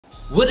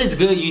What is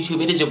good,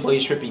 YouTube? It is your boy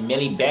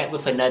TrippieMilly back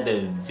with another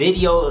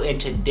video, and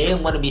today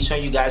I'm going to be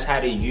showing you guys how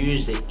to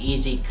use the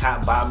Yeezy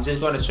cop bot. I'm just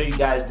going to show you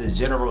guys the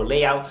general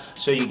layout,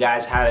 show you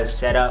guys how to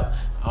set up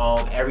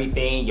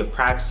everything, your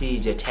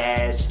proxies, your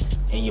tags,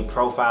 and your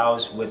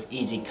profiles with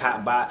Yeezy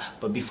cop bot.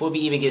 But before we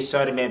even get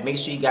started, man, make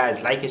sure you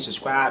guys like and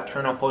subscribe,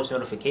 turn on post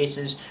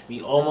notifications. We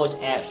almost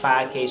at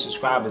 5K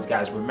subscribers,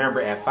 guys.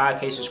 Remember, at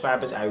 5K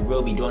subscribers, I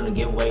will be doing a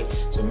giveaway,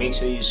 so make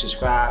sure you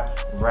subscribe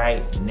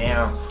right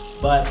now.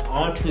 But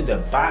onto the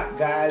bot,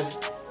 guys.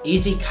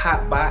 Yeezy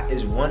cop bot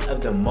is one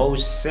of the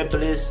most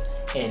simplest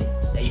and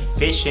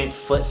efficient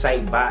foot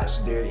site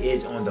bots there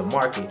is on the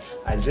market.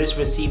 I just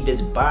received this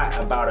bot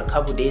about a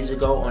couple days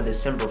ago on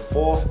December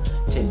 4th.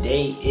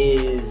 Today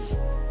is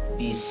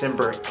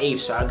December 8th.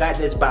 So I got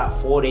this bot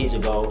 4 days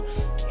ago,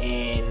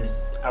 and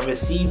I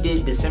received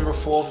it December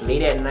 4th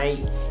late at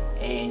night.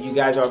 And you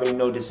guys already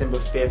know December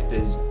 5th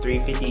is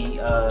 350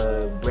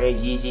 Bred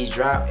Yeezys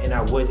drop, and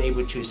I was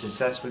able to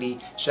successfully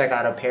check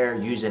out a pair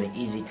using an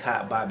Yeezy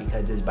cop bot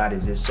because this bot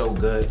is just so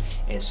good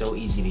and so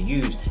easy to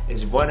use.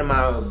 It's one of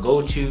my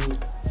go-to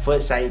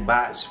foot site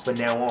bots from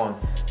now on.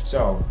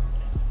 So,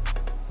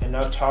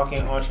 enough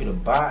talking, onto the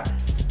bot.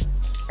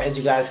 As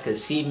you guys can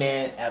see,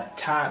 man, up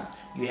top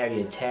you have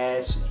your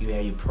tags, you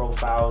have your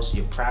profiles,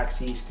 your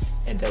proxies,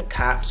 and the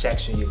cop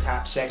section. Your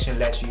cop section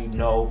lets you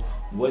know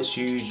what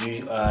shoes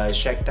you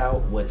checked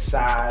out, what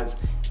size,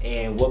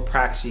 and what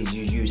proxies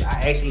you use.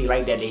 I actually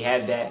like that they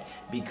have that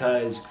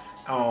because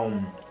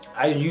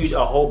I use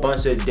a whole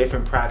bunch of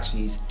different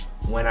proxies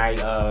when I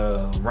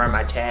run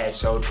my tags.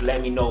 So to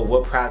let me know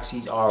what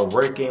proxies are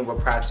working,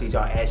 what proxies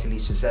are actually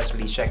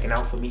successfully checking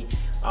out for me,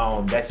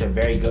 that's a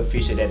very good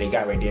feature that they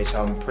got right there.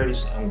 So I'm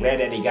glad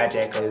that they got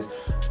that, because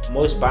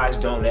most bots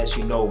don't let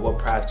you know what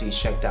proxies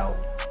checked out,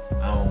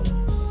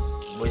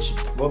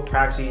 what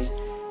proxies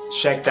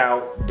checked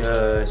out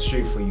the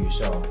street for you,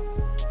 so,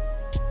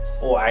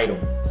 or item.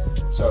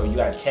 So you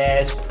got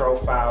tags,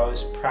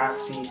 profiles,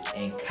 proxies,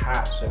 and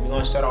cops. So we're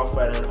gonna start off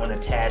right on the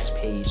tags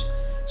page.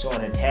 So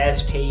on the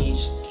tags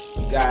page,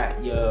 you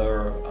got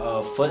your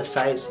foot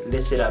sites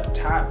listed up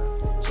top.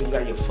 So you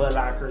got your Foot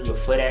Locker, your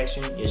Foot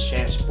Action, your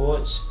Champ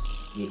Sports,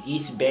 your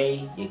East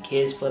Bay, your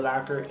Kids Foot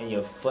Locker, and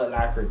your Foot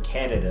Locker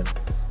Canada.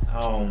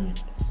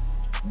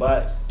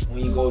 But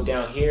when you go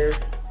down here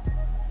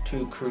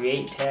to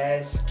create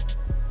tags,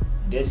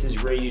 this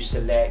is where you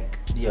select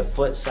your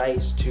foot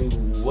sites to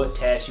what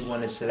tags you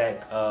want to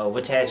select,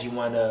 what tags you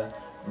want to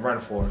run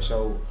for.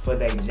 So for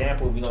the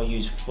example, we're going to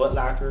use Foot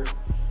Locker.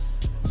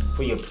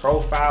 For your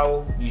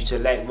profile, you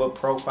select what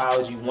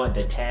profiles you want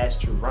the tags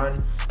to run.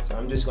 So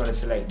I'm just going to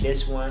select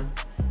this one.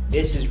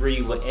 This is where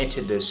you will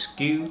enter the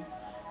SKU.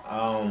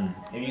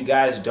 If you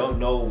guys don't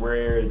know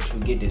where to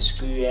get the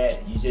SKU at,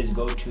 you just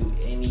go to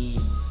any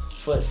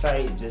foot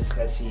site. Just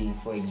let's see,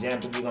 for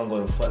example, we're going to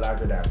go to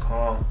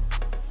footlocker.com.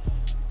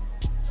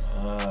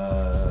 We're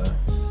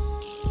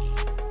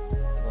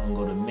gonna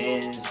go to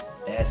men's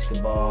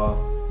basketball.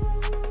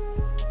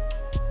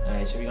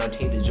 Alright, so we're gonna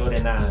take the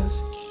Jordan 9s.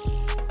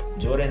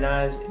 Jordan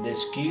 9s, the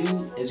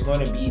SKU is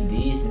gonna be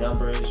these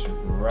numbers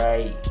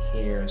right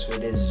here. So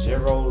there's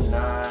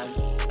 09,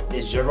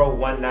 there's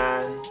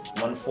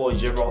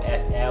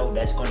 019140FL.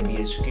 That's gonna be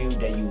the SKU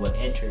that you will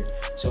enter.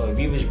 So if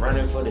you was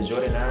running for the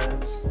Jordan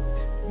 9s,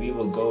 we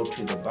will go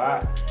to the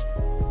bot.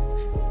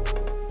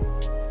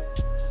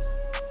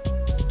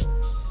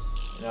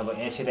 And I will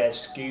enter that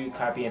SKU,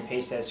 copy and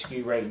paste that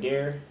SKU right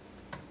there.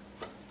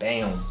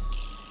 Bam.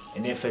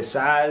 And then for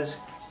size,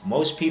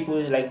 most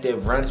people like to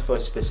run for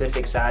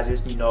specific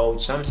sizes. You know,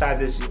 some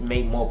sizes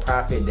make more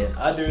profit than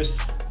others.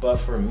 But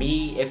for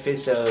me, if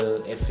it's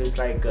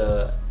like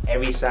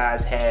every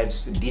size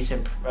has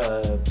decent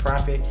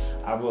profit,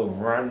 I will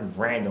run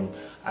random.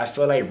 I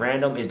feel like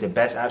random is the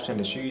best option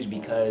to choose,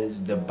 because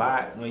the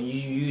bot, when you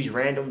use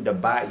random, the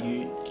bot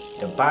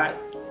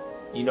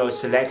you know,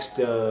 selects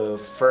the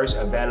first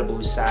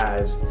available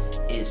size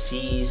it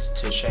sees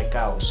to check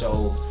out.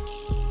 So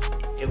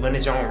when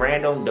it's on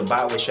random, the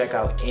bot will check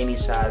out any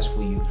size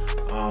for you.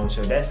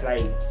 So that's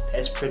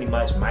pretty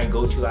much my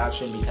go-to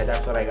option, because I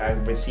feel like I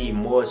receive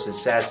more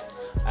success.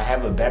 I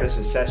have a better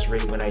success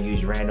rate when I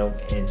use random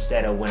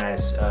instead of when I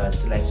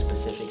select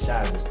specific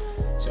sizes.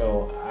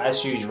 So I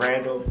choose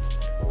random.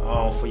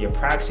 For your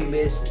proxy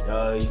list,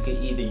 you can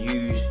either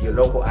use your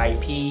local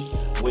IP,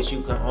 which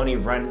you can only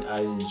run a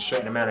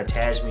certain amount of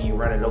tags when you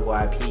run a local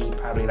IP,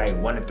 probably like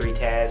 1 to 3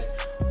 tags,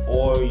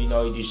 or you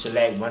know, you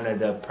select one of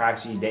the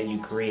proxies that you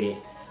created.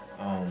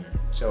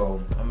 So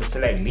I'm gonna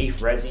select Leaf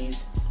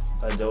Resis,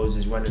 because those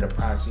is one of the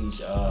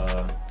proxies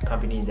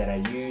companies that I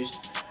use.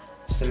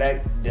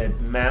 Select the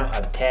amount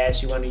of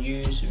tags you want to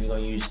use. We're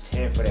gonna use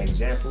 10 for the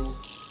example.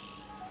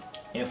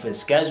 And for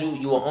schedule,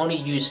 you will only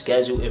use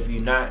schedule if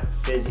you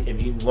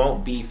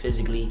won't be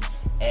physically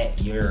at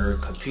your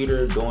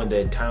computer during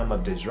the time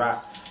of the drop.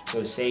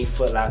 So say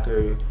Foot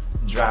Locker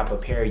drop a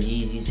pair of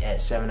Yeezys at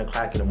 7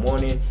 o'clock in the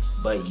morning,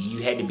 but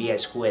you had to be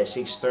at school at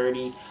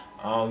 6:30.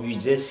 You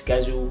just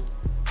schedule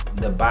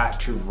the bot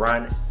to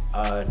run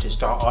to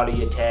start all of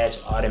your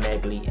tasks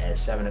automatically at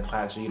 7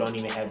 o'clock, so you don't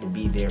even have to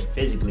be there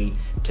physically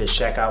to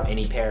check out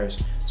any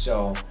pairs.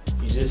 So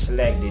you just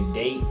select the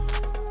date,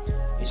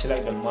 you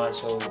select the month.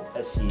 So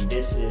let's see,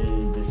 this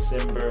is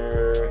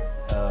December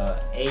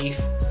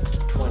 8th,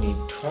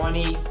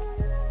 2020.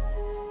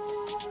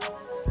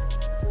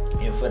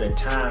 And for the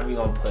time, we're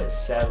gonna put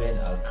 7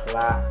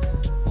 o'clock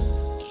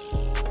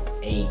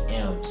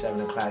a.m.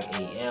 7 o'clock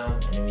a.m.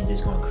 and then we're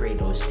just gonna create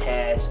those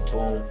tasks,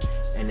 boom,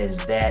 and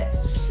it's that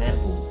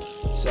simple.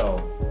 So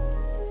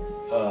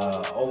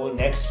over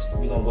next,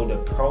 we're gonna go to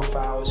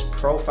profiles.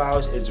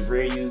 Profiles is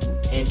where you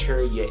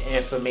enter your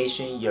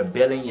information, your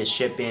billing, your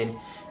shipping,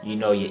 you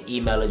know, your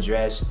email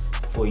address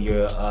for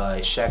your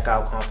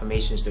checkout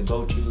confirmations to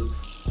go to.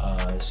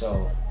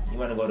 So you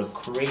want to go to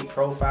create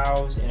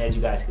profiles, and as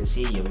you guys can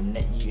see, you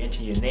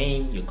enter your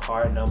name, your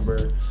card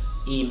number,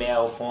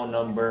 email, phone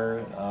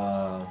number,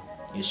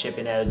 your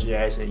shipping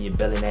address, and your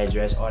billing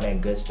address, all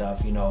that good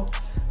stuff, you know.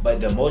 But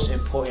the most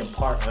important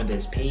part on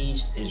this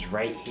page is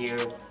right here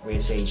where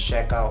it says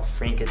checkout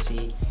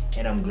frequency,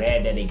 and I'm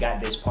glad that they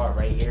got this part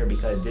right here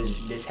because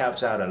this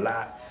helps out a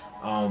lot.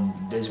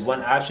 There's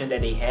one option that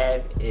they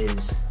have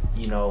is,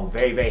 you know,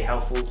 very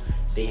helpful.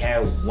 They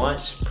have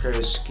once per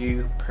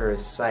SKU per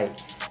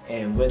site,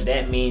 and what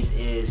that means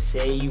is,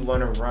 say you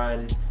want to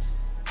run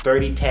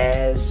 30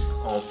 tasks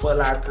on Foot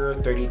Locker,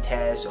 30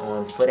 tasks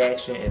on Foot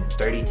Action, and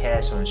 30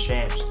 tasks on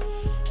Champs.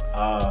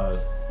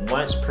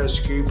 Once per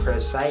SKU per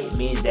site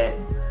means that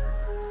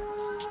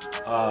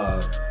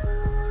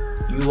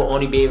you will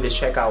only be able to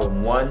check out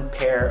 1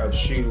 pair of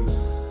shoe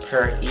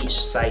per each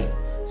site.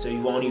 So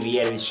you will only be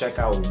able to check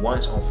out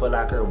once on Foot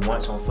Locker,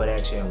 once on Foot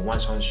Action, and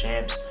once on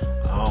Champs.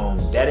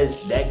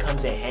 That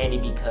comes in handy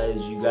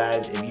because you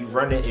guys, if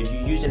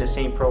you're using the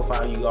same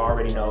profile, you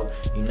already know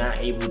you're not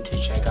able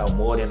to check out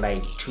more than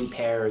like 2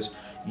 pairs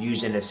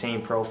using the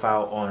same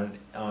profile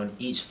on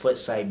each foot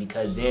site,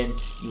 because then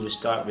you will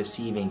start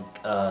receiving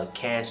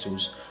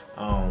cancels.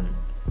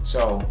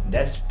 So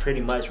that's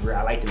pretty much where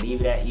I like to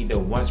leave it at, either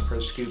once per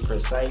SKU per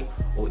site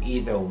or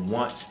either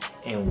once.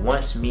 And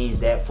once means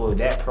that for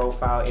that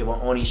profile, it will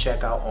only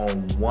check out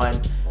on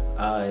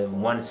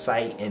one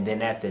site, and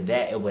then after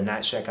that it will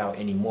not check out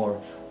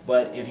anymore.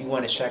 But if you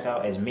want to check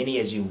out as many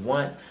as you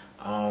want,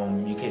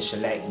 you can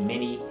select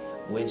many,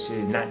 which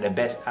is not the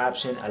best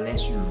option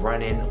unless you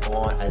run in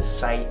on a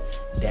site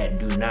that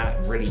do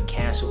not really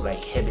cancel, like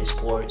Hibbett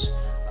Sports.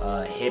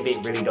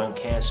 Hibbett really don't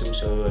cancel,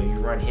 so if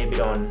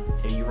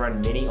you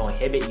run many on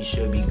Hibbett, you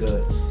should be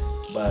good.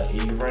 But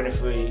if you run it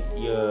for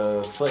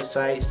your foot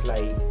sites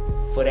like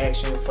Foot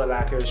Action, Foot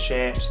Locker,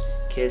 Champs,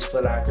 Kids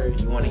Foot Locker,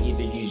 you want to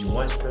either use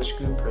once per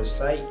SKU per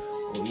site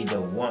or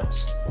either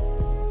once.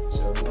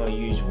 So we're going to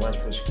use once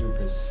per SKU per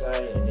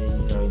site, and then,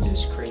 you know,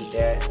 just create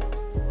that.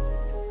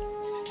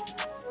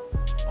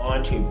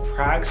 On to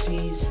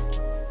Proxies.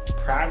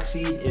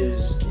 Proxies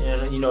is,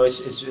 you know,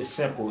 it's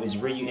simple. It's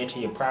where you enter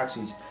your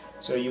proxies.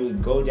 So you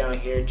would go down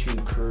here to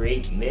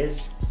create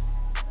list,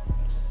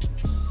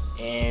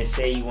 and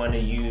say you want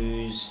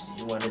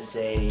to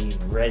say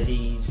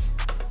Resi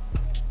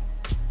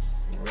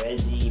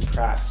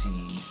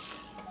Proxies,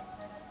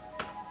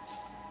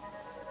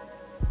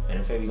 and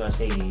if we're gonna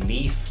say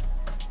Leaf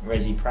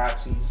Resi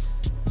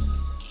Proxies,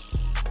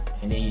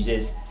 and then you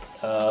just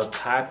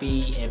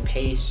copy and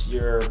paste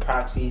your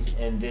proxies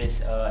in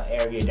this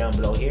area down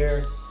below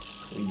here.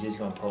 So you're just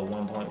gonna put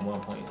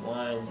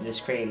 1.1.1,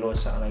 just create a little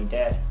something like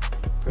that.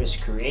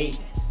 Press create,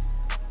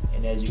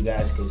 and as you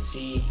guys can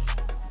see,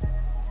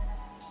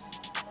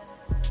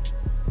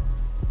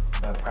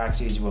 my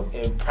proxies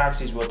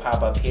will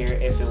pop up here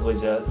if it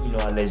was a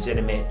a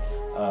legitimate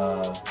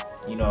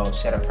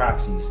set of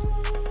proxies.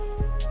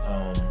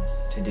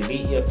 To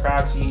delete your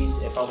proxies,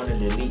 if I want to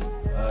delete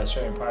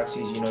certain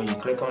proxies, you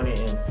click on it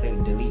and click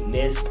delete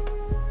list.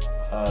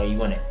 You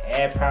want to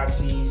add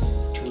proxies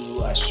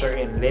to a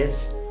certain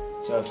list.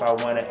 So if I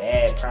want to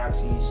add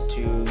proxies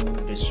to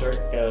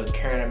the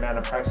current amount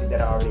of proxies that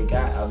I already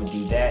got, I would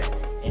do that,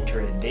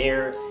 enter it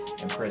there,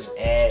 and press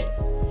add.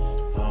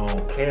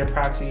 Clear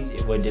proxies,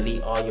 it will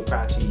delete all your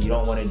proxies. You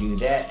don't want to do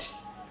that.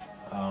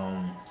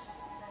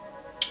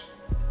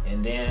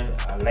 And then,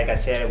 like I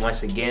said,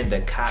 once again,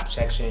 the cop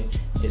section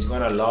is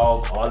going to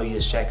log all of your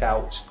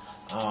checkouts.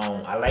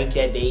 I like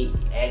that they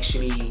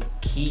actually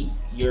keep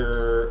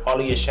all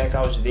of your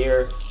checkouts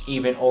there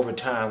even over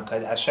time,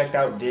 because I checked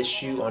out this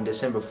shoe on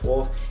December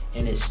 4th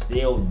and it's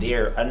still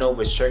there. I know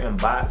with certain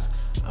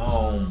bots,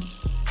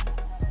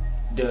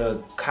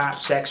 the cop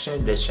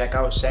section, the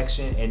checkout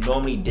section, it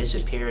normally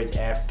disappears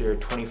after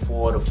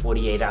 24 to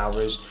 48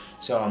 hours.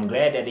 So I'm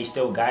glad that they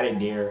still got it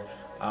there.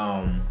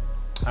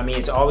 I mean,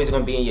 it's always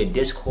going to be in your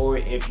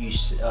Discord if you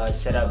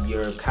set up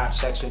your cop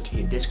section to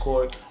your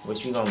Discord,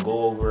 which we're going to go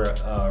over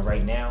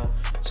right now.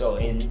 So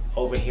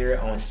over here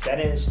on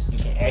settings, you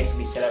can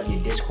actually set up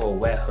your Discord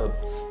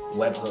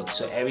webhook.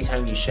 So every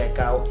time you check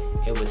out,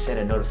 it will send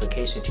a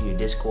notification to your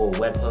Discord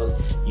webhook.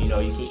 You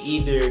can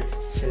either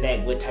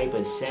select what type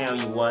of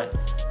sound you want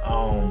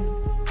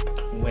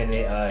when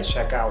they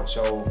check out.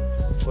 So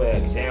for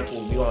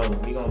example,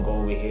 we're gonna go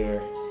over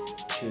here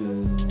to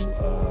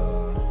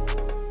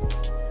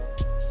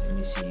let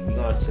me see, we're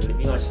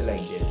gonna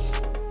select this.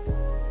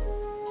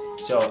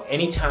 So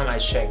anytime I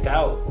check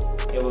out,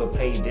 it will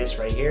play this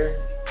right here.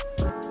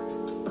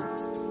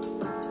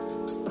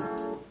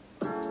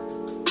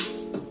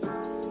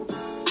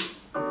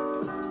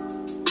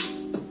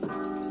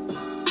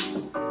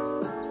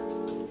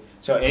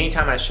 So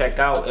anytime I check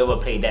out, it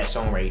will play that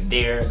song right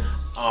there.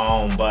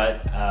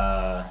 But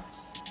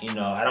you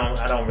know, I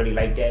don't really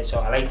like that. So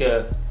I like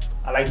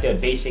the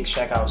basic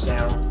checkout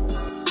sound,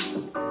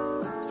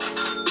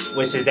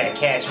 which is that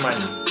Cash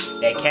Money.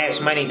 That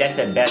Cash Money, that's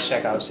the best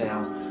checkout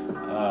sound.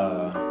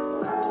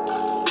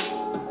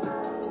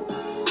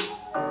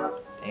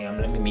 Damn,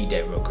 let me meet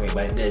that real quick.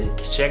 But the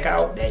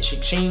checkout, that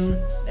ching,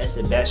 that's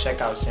the best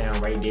checkout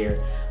sound right there.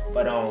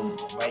 But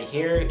right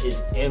here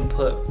is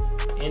import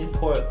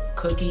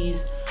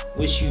cookies,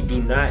 which you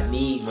do not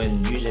need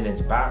when using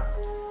this bot.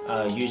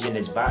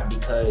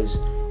 Because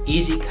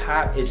Yeezy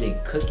Cop is a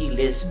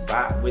cookie-less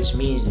bot, which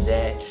means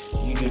that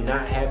you do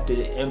not have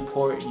to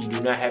import, you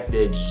do not have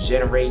to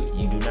generate,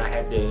 you do not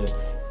have to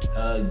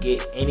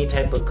get any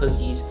type of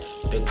cookies.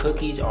 The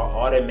cookies are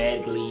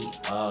automatically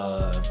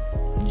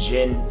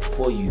gen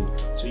for you,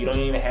 so you don't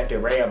even have to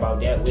worry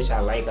about that, which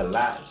I like a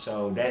lot.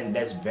 So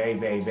that's very,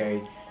 very,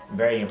 very,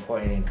 very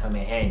important and come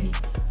in handy.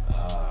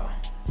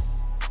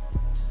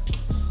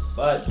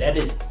 But that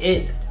is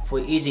it for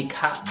Yeezy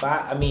Cop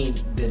bot. I mean,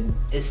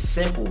 it's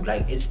simple,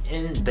 like it's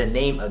in the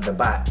name of the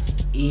bot,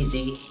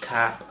 Yeezy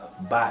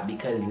Cop bot,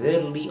 because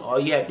literally all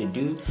you have to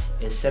do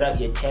is set up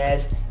your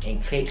task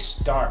and click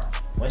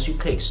start. Once you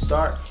click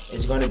start,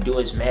 it's gonna do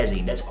its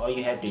magic. That's all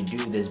you have to do.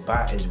 This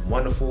bot is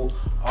wonderful.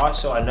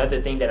 Also,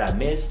 another thing that I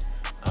missed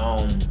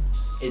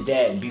is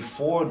that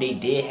before they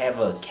did have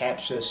a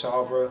captcha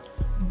solver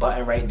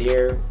button right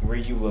there where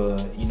you will,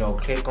 you know,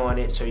 click on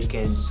it so you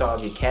can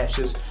solve your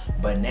captchas.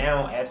 But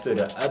now after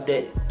the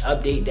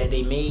update that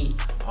they made,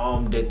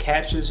 the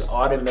captchas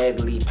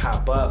automatically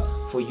pop up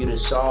for you to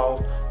solve.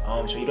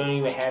 So you don't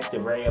even have to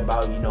worry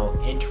about, you know,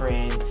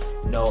 entering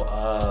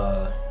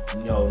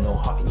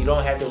you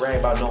don't have to worry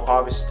about no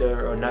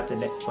harvester or nothing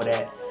for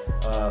that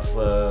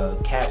for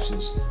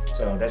captchas.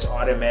 So that's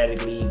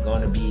automatically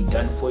gonna be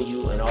done for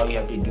you, and all you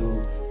have to do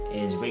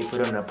is wait for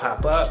them to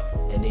pop up,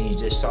 and then you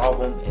just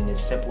solve them, and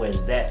it's simple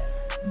as that.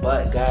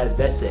 But guys,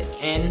 that's the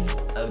end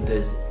of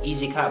this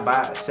Yeezy Cop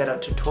bot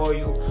setup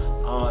tutorial.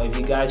 If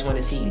you guys want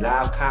to see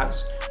live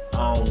cops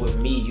with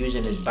me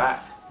using this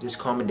bot, just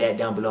comment that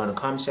down below in the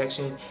comment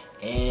section.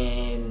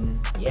 And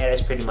yeah,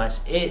 that's pretty much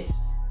it.